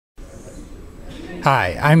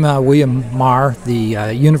Hi, I'm William Maher,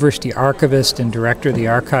 the University Archivist and Director of the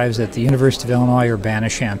Archives at the University of Illinois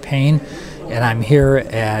Urbana-Champaign, and I'm here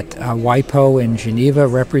at WIPO in Geneva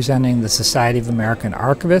representing the Society of American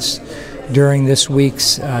Archivists during this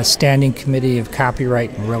week's Standing Committee of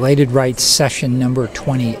Copyright and Related Rights session number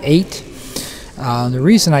 28. The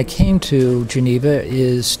reason I came to Geneva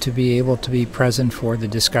is to be able to be present for the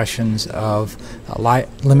discussions of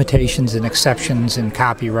limitations and exceptions in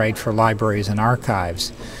copyright for libraries and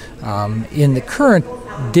archives. In the current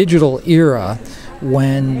digital era,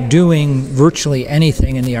 when doing virtually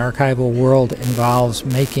anything in the archival world involves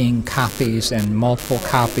making copies and multiple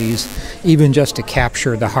copies, even just to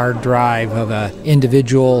capture the hard drive of an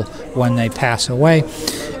individual when they pass away,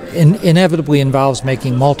 inevitably involves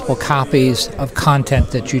making multiple copies of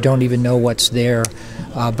content that you don't even know what's there,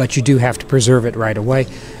 but you do have to preserve it right away.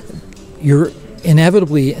 You're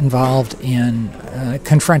inevitably involved in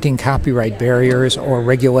confronting copyright barriers or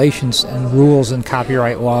regulations and rules in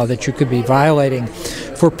copyright law that you could be violating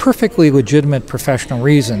for perfectly legitimate professional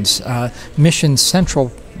reasons. Mission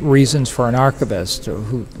central reasons for an archivist.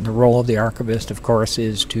 The role of the archivist, of course,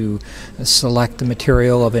 is to select the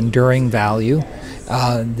material of enduring value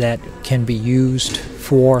that can be used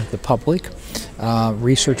for the public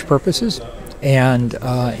research purposes. And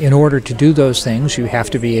in order to do those things, you have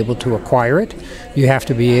to be able to acquire it, you have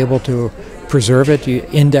to be able to preserve it, you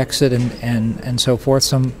index it, and so forth,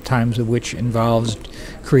 sometimes of which involves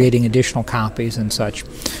creating additional copies and such.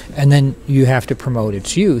 And then you have to promote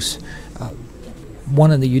its use.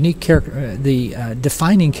 One of the unique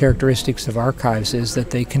defining characteristics of archives is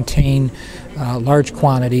that they contain large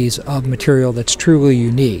quantities of material that's truly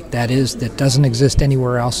unique, that is, that doesn't exist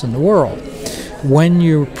anywhere else in the world. When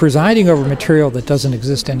you're presiding over material that doesn't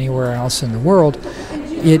exist anywhere else in the world,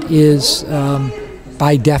 it is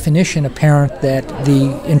by definition apparent that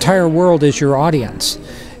the entire world is your audience.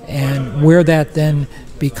 And where that then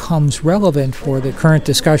becomes relevant for the current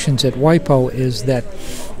discussions at WIPO is that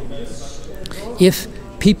if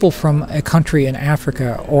people from a country in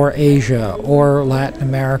Africa or Asia or Latin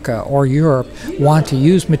America or Europe want to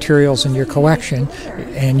use materials in your collection,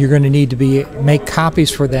 and you're going to need to make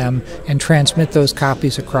copies for them and transmit those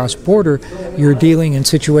copies across border, you're dealing in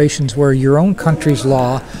situations where your own country's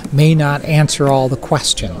law may not answer all the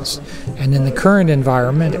questions. And in the current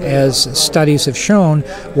environment, as studies have shown,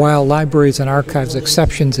 while libraries and archives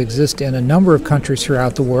exceptions exist in a number of countries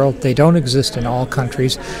throughout the world, they don't exist in all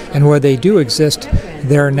countries, and where they do exist,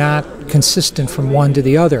 they're not consistent from one to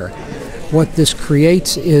the other. What this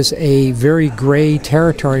creates is a very gray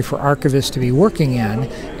territory for archivists to be working in,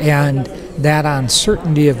 and that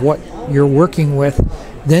uncertainty of what you're working with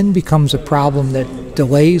then becomes a problem that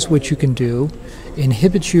delays what you can do,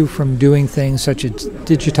 inhibits you from doing things such as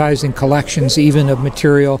digitizing collections even of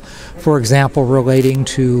material, for example, relating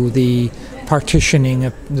to the partitioning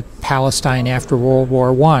of Palestine after World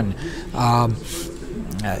War I.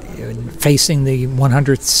 Facing the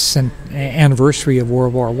 100th anniversary of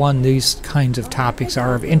World War I, these kinds of topics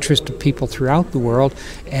are of interest to people throughout the world,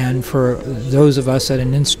 and for those of us at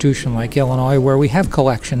an institution like Illinois where we have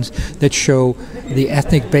collections that show the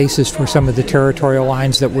ethnic basis for some of the territorial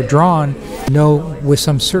lines that were drawn, know with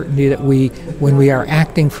some certainty that when we are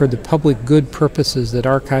acting for the public good purposes that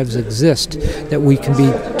archives exist, that we can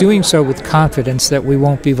be doing so with confidence that we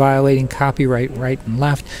won't be violating copyright right and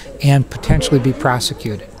left and potentially be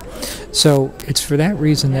prosecuted. So it's for that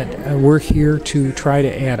reason that we're here to try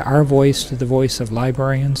to add our voice to the voice of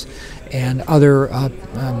librarians and other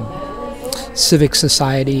civic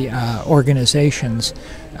society organizations,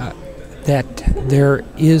 that there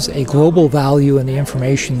is a global value in the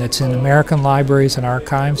information that's in American libraries and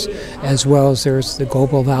archives, as well as there's the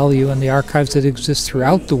global value in the archives that exist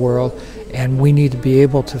throughout the world, and we need to be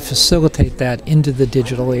able to facilitate that into the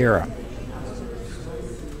digital era.